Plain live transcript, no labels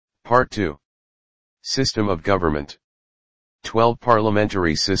Part 2. System of Government. 12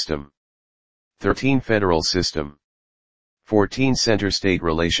 Parliamentary System. 13 Federal System. 14 Center-State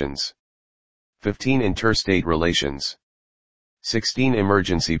Relations. 15 Interstate Relations. 16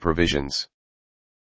 Emergency Provisions.